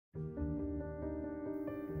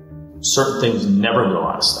Certain things never go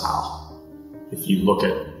out of style. If you look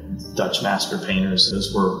at Dutch master painters,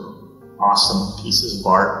 those were awesome pieces of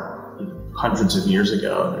art hundreds of years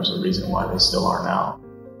ago, and there's a reason why they still are now.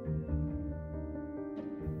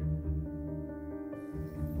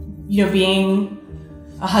 You know, being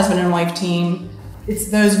a husband and wife team, it's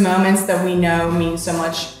those moments that we know mean so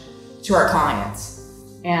much to our clients.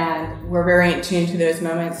 And we're very in tune to those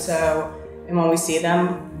moments, and when we see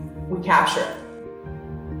them, we capture it.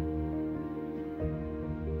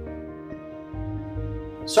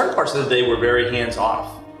 Certain parts of the day were very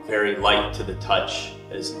hands-off, very light to the touch,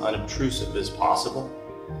 as unobtrusive as possible.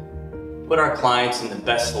 Put our clients in the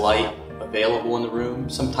best light available in the room,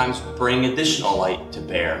 sometimes bring additional light to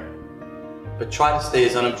bear. But try to stay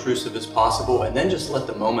as unobtrusive as possible and then just let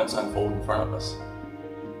the moments unfold in front of us.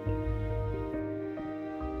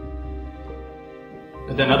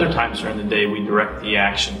 But then other times during the day we direct the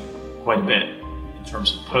action quite a bit in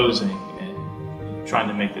terms of posing and trying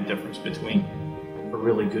to make the difference between a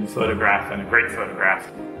really good photograph and a great photograph.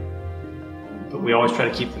 But we always try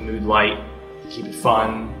to keep the mood light, keep it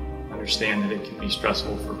fun, understand that it can be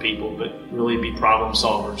stressful for people, but really be problem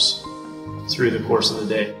solvers through the course of the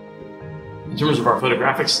day. In terms of our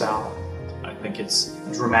photographic style, I think it's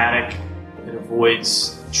dramatic. It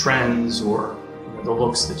avoids trends or the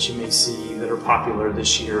looks that you may see that are popular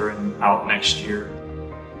this year and out next year.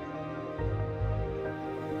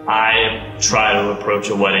 I try to approach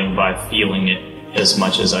a wedding by feeling it as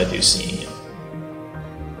much as I do seeing it.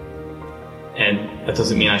 And that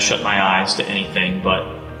doesn't mean I shut my eyes to anything, but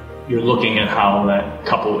you're looking at how that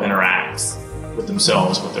couple interacts with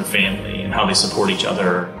themselves, with their family, and how they support each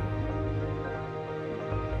other.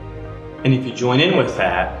 And if you join in with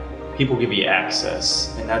that, people give you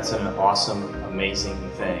access, and that's an awesome, amazing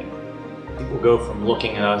thing. People go from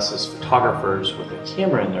looking at us as photographers with a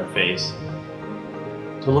camera in their face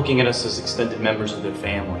to looking at us as extended members of their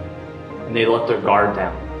family, and they let their guard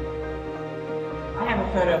down. I have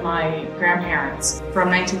a photo of my grandparents from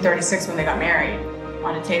 1936 when they got married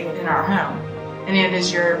on a table in our home, and it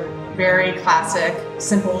is your very classic,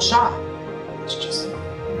 simple shot. It's just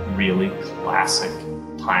a really classic,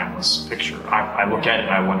 timeless picture. I look at it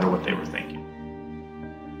and I wonder what they were thinking.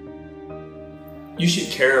 You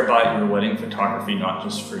should care about your wedding photography not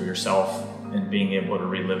just for yourself and being able to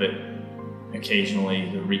relive it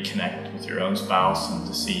occasionally, to reconnect with your own spouse and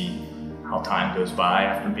to see how time goes by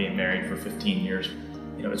after being married for 15 years.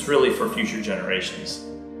 You know, it's really for future generations.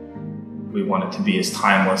 We want it to be as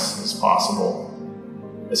timeless as possible,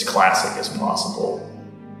 as classic as possible.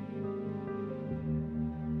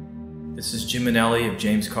 This is Jim Minnelli of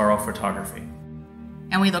James Carl Photography.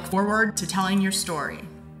 And we look forward to telling your story.